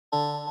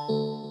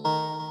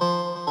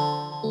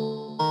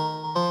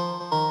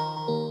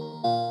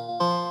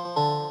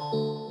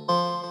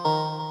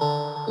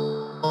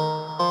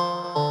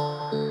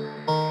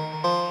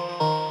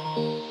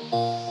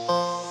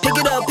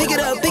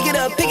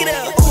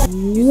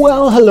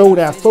Well, hello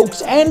there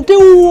folks, and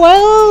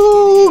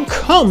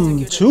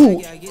welcome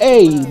to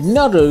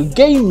another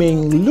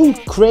gaming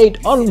loot crate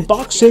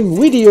unboxing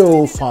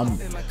video from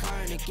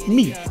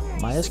me,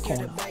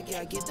 MyersCorner.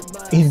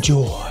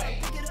 Enjoy!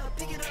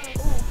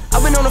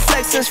 I've been on the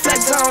flex since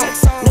flex zone.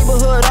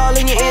 Neighborhood all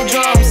in your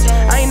eardrums.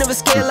 I ain't never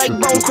scared like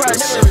Bone Crush.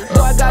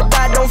 Boy, I got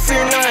God, don't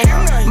fear none.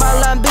 My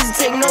line busy,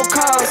 take no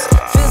calls.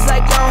 Feels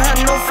like I don't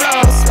have no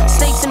flaws.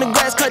 Snakes in the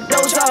grass, cut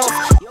those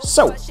off.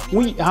 So,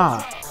 we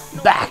are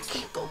back.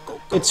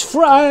 It's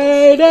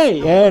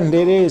Friday and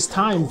it is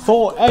time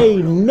for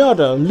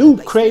another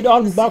loot crate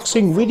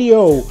unboxing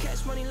video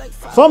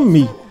from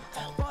me.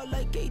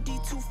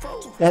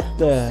 That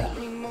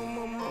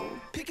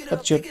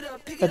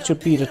should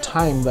be the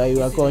time where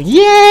you are going,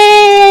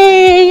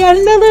 yay!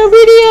 Another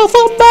video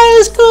for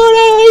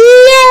MyersCorner!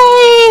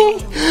 Yay!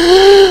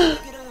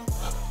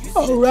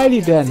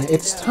 Alrighty then,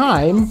 it's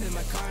time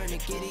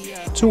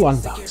to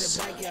unbox.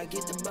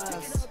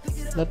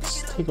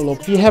 Let's take a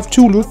look. We have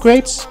two loot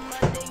crates.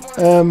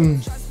 I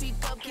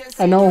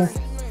know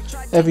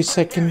every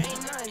second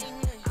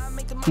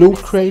loot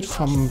crate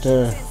from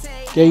the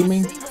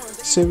gaming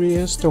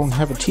series don't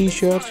have a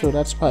t-shirt, so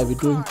that's why we're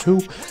doing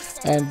two.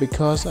 And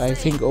because I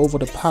think over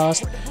the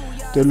past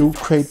the loot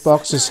crate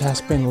boxes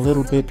has been a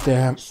little bit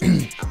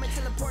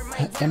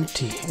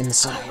empty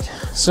inside.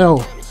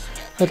 So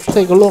let's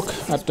take a look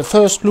at the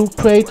first loot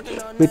crate,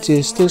 which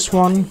is this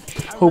one.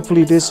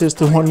 Hopefully this is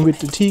the one with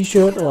the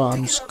t-shirt, or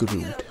I'm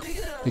screwed,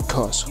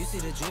 because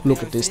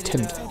look at this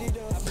tent.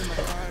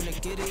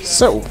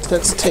 So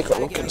let's take a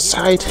look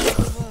inside.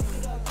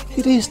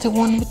 It is the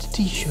one with the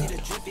t-shirt.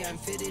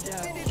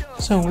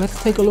 So let's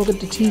take a look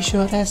at the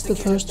t-shirt. That's the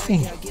first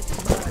thing.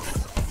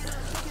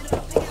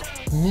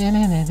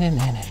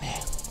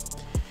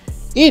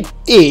 It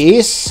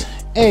is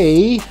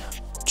a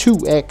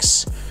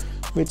 2X,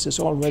 which is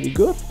already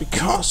good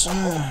because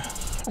I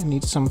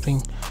need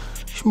something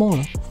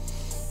smaller.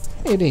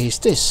 It is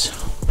this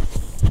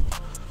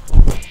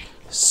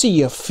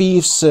Sea of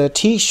Thieves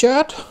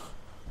t-shirt.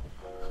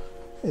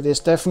 It is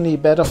definitely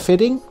better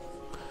fitting.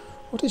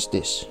 What is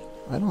this?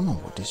 I don't know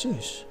what this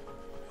is.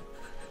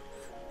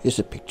 Is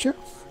it a picture?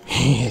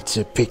 It's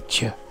a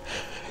picture.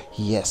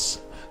 Yes.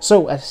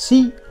 So a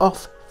Sea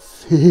of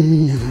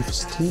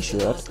Thieves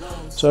t-shirt.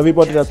 So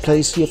everybody that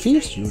plays Sea of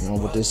Thieves, you know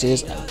what this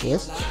is, I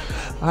guess.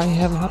 I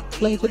have not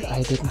played it.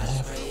 I didn't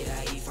have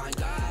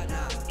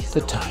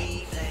the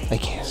time, I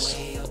guess.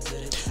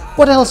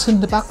 What else in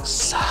the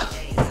box?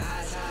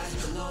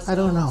 I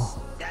don't know.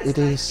 It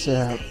is.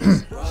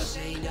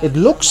 It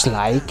looks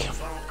like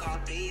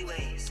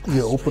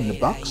you open the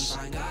box.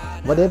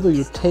 Whatever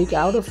you take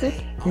out of it,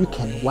 you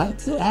can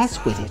wipe your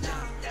ass with it.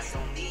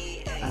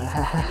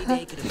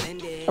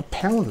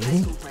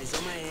 Apparently,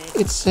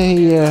 it's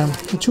a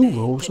 2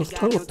 rolls of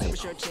toilet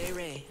paper.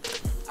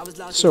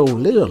 So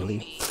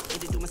literally,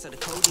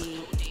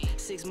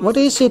 what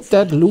is it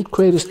that Loot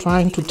Crate is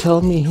trying to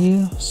tell me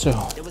here? So,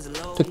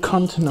 the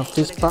content of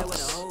this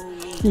box,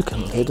 you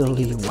can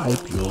literally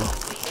wipe your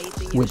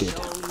with it.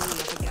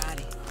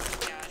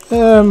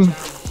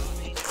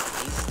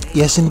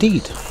 Yes,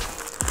 indeed.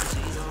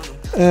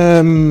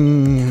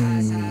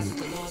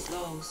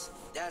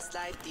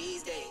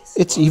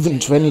 It's even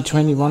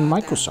 2021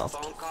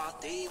 Microsoft.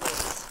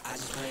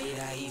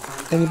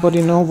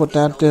 Anybody know what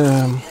that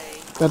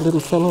little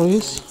fellow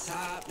is?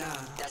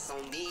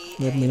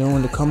 Let me know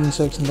in the comment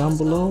section down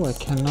below. I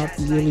cannot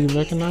really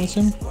recognize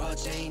him.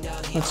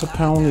 That's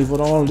apparently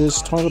what all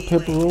this toilet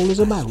paper roll is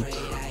about.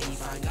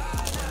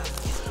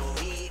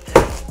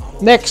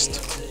 Next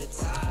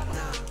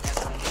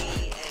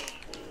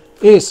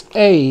is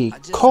a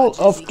Call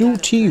of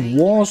Duty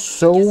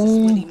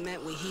Warzone.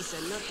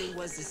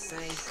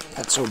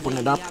 Let's open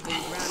it up.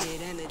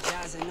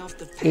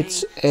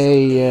 It's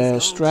a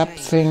strap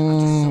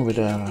thing with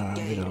a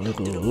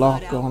little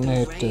lock on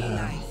it.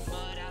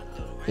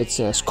 It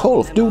says Call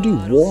of Duty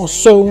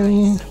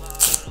Warzone.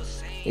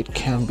 It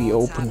can be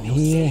opened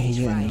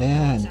here, and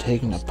there, and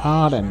taken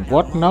apart and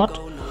whatnot.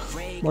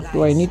 What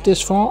do I need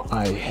this for?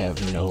 I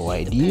have no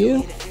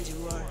idea.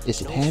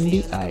 Is it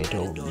handy? I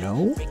don't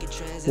know.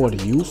 What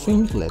do you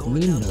think? Let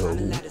me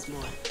know.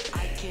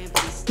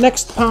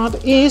 Next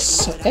part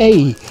is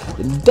a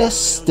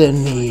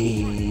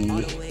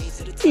Destiny.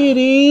 It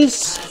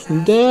is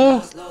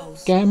the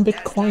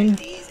Gambit coin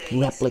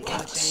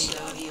replicas.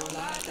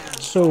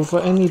 So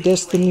for any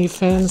Destiny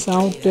fans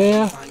out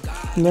there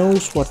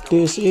knows what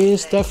this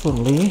is,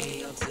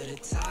 definitely.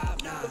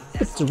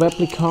 It's a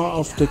replica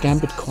of the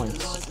Gambit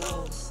coins.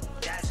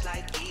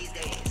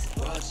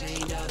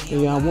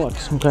 They are what?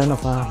 Some kind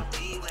of a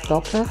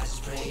dog tag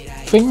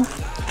thing?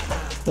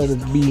 Let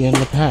it be in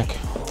the pack.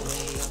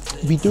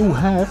 We do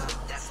have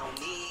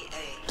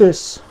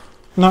this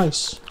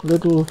nice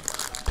little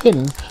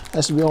pin,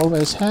 as we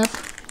always have,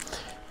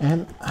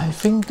 and I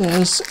think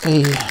there's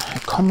a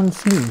common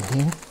theme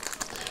here.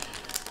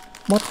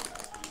 What?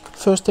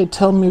 First they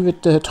tell me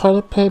with the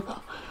toilet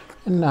paper,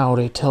 and now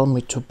they tell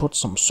me to put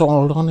some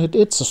salt on it.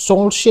 It's a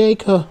salt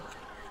shaker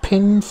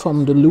pin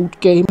from the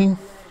LootGaming.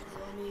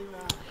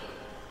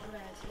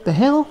 The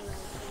hell?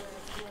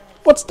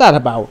 What's that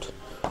about?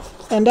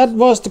 And that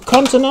was the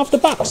content of the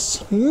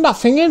box.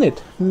 Nothing in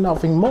it.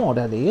 Nothing more,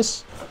 that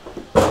is.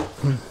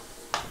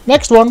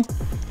 Next one.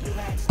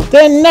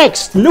 The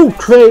next loot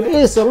crate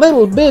is a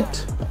little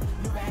bit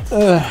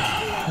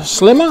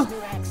slimmer,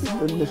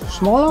 a little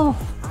smaller.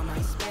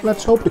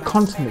 Let's hope the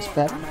content is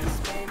better.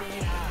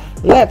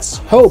 Let's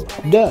hope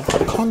the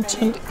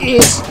content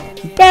is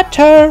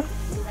better.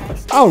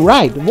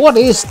 Alright, what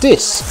is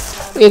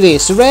this? It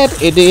is red,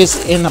 it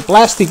is in a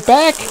plastic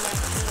bag.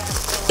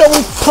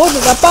 Don't put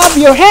it above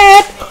your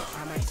head!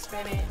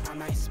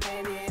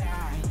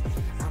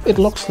 It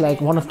looks like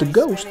one of the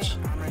ghosts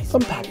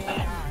from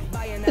Pac-Man.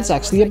 It's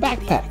actually a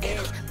backpack.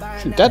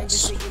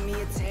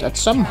 That's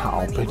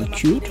somehow pretty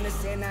cute.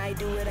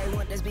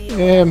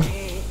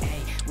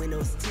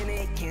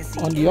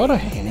 On the other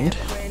hand,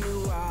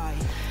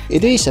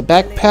 it is a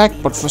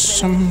backpack, but for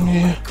some...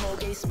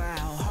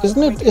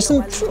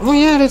 Isn't... Oh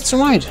yeah, that's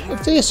right.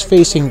 It is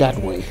facing that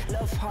way.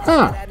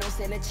 Huh.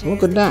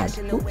 Look at that.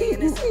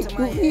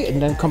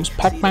 And then comes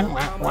Pac-Man.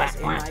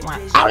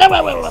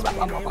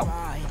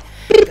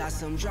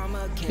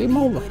 Game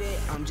over.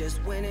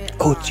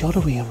 Oh, it's the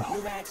other way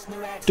around.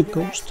 The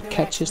ghost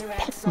catches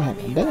Pac-Man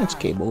and then it's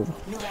game over.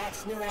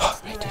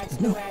 I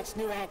didn't know.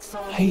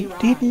 I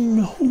didn't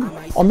know.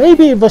 Or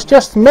maybe it was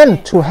just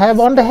meant to have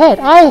on the head.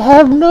 I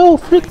have no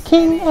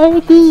freaking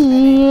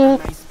idea.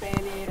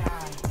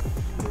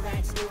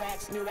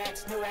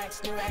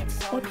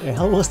 What the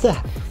hell was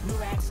that?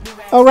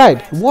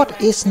 Alright,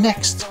 what is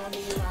next?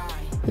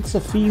 It's a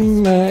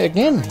theme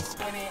again.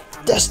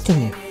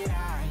 Destiny.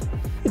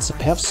 It's a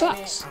pair of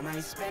socks.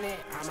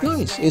 It's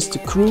nice. It's the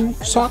crew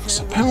socks,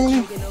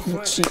 apparently.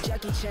 Let's see.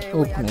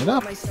 Open it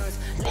up.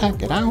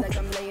 Pack it out.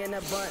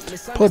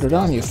 Put it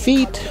on your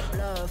feet.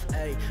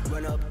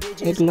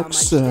 It looks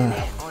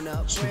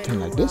something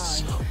like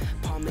this.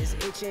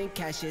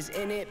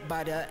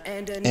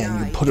 And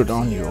you put it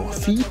on your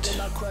feet.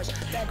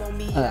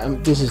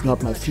 This is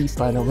not my feet,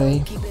 by the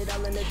way.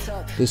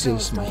 This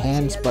is my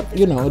hands, but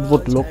you know, it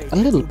would look a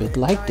little bit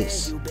like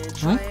this,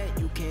 right?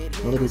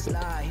 A little bit.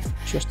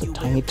 Just a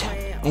tiny tap,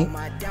 eh?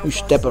 You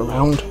step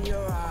around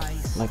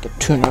like a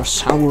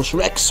Tyrannosaurus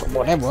Rex or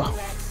whatever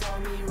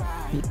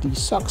with these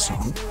socks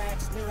on.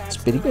 It's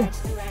pretty good.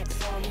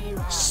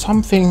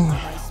 Something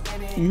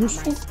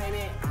useful.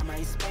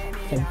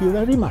 Thank you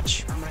very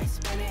much.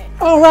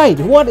 Alright,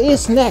 what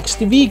is next?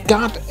 We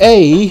got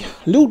a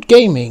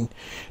LootGaming,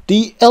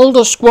 the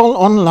Elder Scroll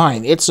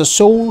Online. It's a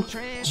soul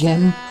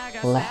gem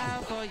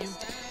lamp.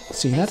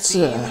 See,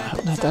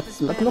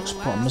 that looks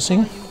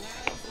promising.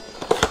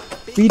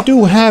 We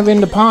do have in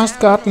the past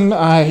gotten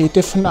a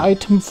different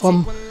item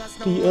from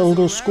the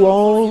Elder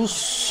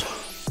Scrolls.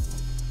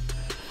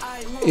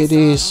 It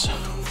is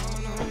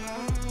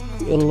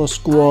the Elder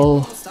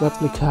Scroll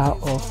replica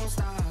of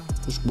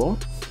the scroll.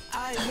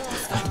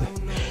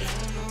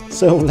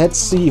 So let's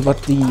see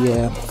what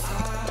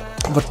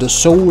the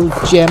soul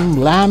gem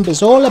lamp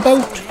is all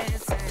about.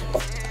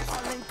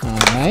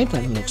 Alright,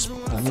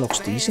 that looks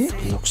decent.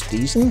 Looks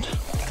decent.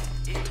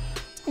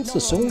 It's a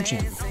soul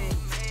gem.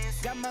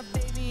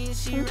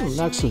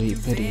 Oh, actually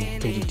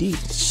pretty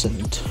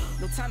decent.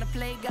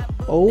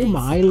 Oh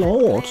my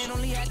lord.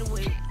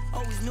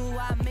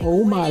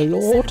 Oh my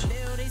lord.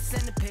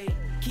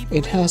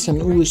 It has an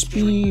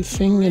USB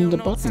thing in the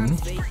button.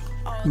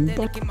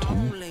 What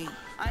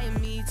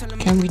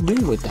can we do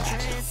with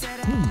that?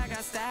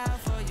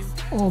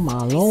 Oh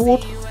my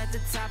lord.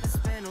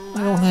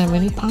 I don't have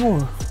any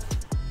power.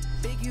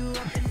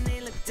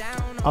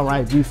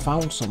 Alright, we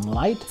found some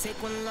light.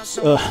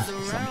 Some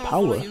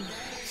power.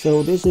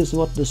 So this is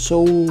what the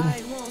soul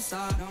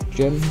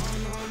gem,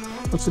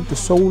 what's it, the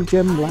soul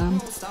gem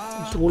lamp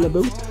is all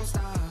about.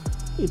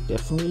 It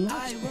definitely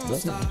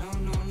lights up,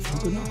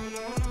 doesn't it?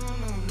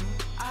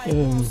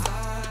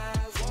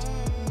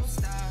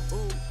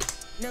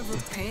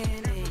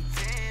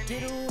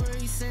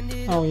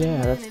 Oh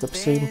yeah, that's the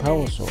same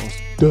power source.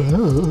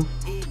 Duh.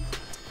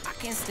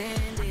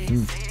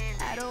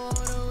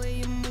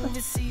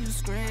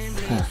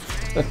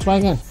 Let's try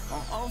again.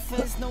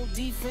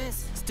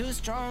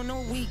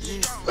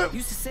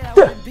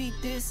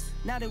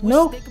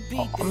 No?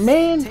 Oh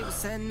man!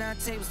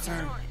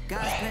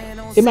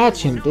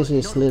 Imagine this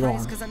is lit on.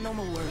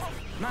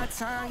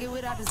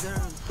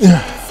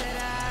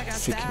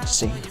 Freaking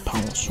same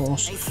power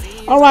source.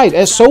 Alright,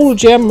 a soul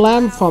gem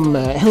lamp from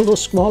Elder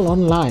Scroll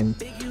Online.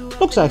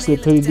 Looks actually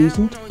pretty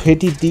decent.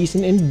 Pretty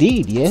decent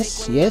indeed.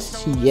 Yes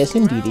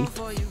indeedy.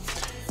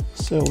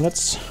 So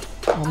let's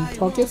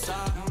unplug it.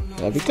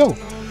 There we go.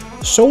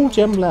 Soul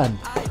gem lamp.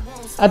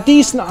 A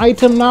decent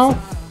item now.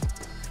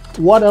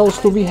 What else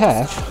do we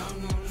have?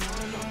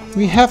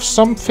 We have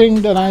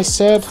something that I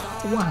said,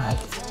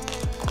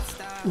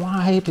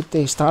 why did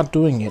they start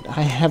doing it?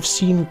 I have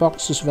seen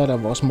boxes where there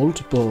was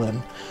multiple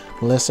and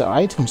lesser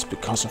items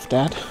because of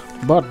that.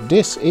 But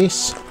this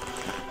is...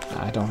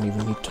 I don't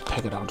even need to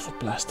pack it out for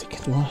plastic,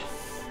 do I?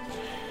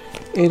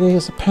 It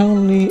is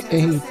apparently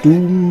a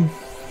Doom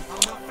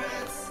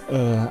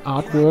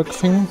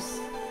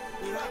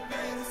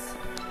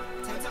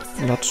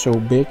not so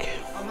big,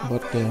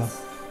 but yeah,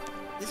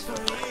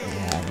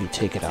 we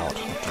take it out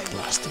of the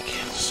plastic.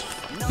 It's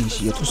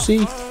easier to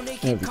see.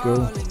 There we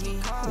go.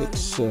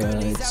 It's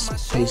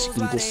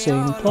basically the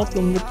same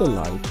problem with the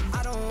light.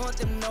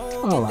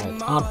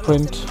 Alright, art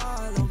print,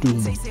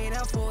 doom.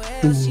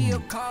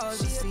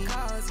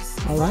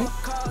 Alright,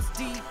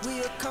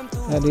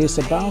 that is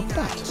about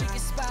that.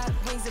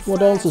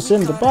 What else is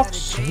in the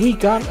box? We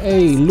got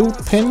a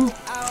loot pin,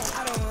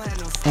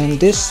 and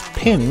this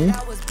pin,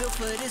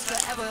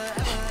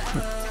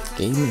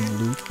 gaming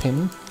loot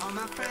pin,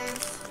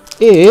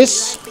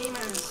 is,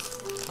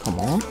 come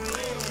on,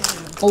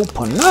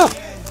 open up.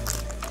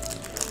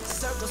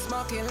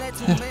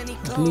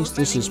 At least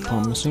this is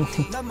promising.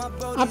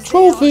 A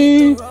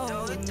trophy!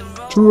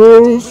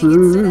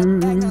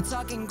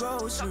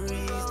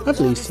 At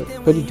least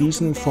pretty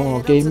decent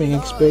for gaming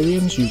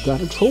experience. You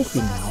got a trophy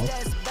now.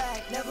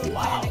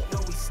 Wow,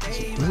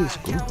 this is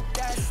good.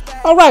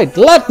 Alright,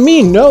 let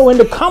me know in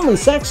the comment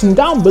section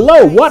down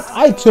below what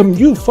item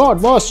you thought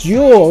was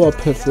your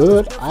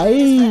preferred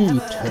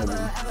item.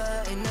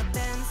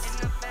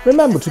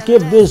 Remember to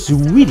give this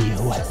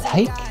video a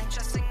like.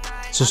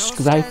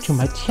 Subscribe to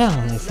my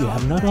channel if you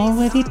have not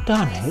already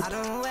done it.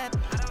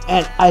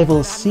 And I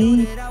will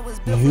see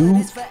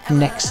you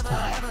next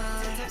time.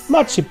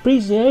 Much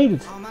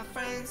appreciated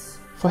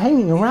for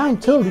hanging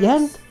around till the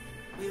end.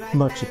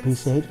 Much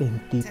appreciated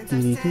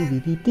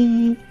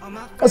indeed.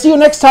 I'll see you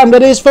next time,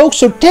 that is, folks.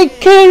 So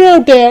take care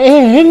out there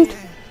and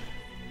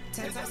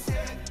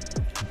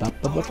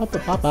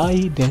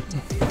bye then.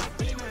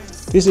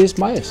 This is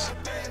Myers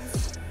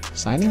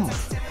signing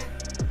off.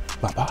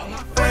 Bye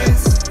bye.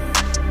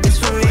 It's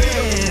for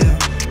real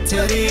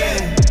till the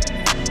end.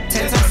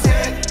 10 times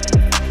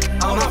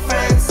 10. All my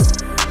friends,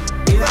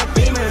 we rock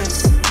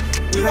Beamers,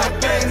 we rock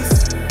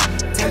Benz.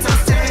 10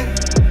 times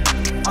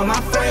 10. All my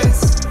friends,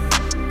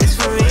 it's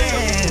for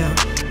real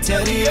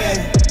till the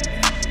end.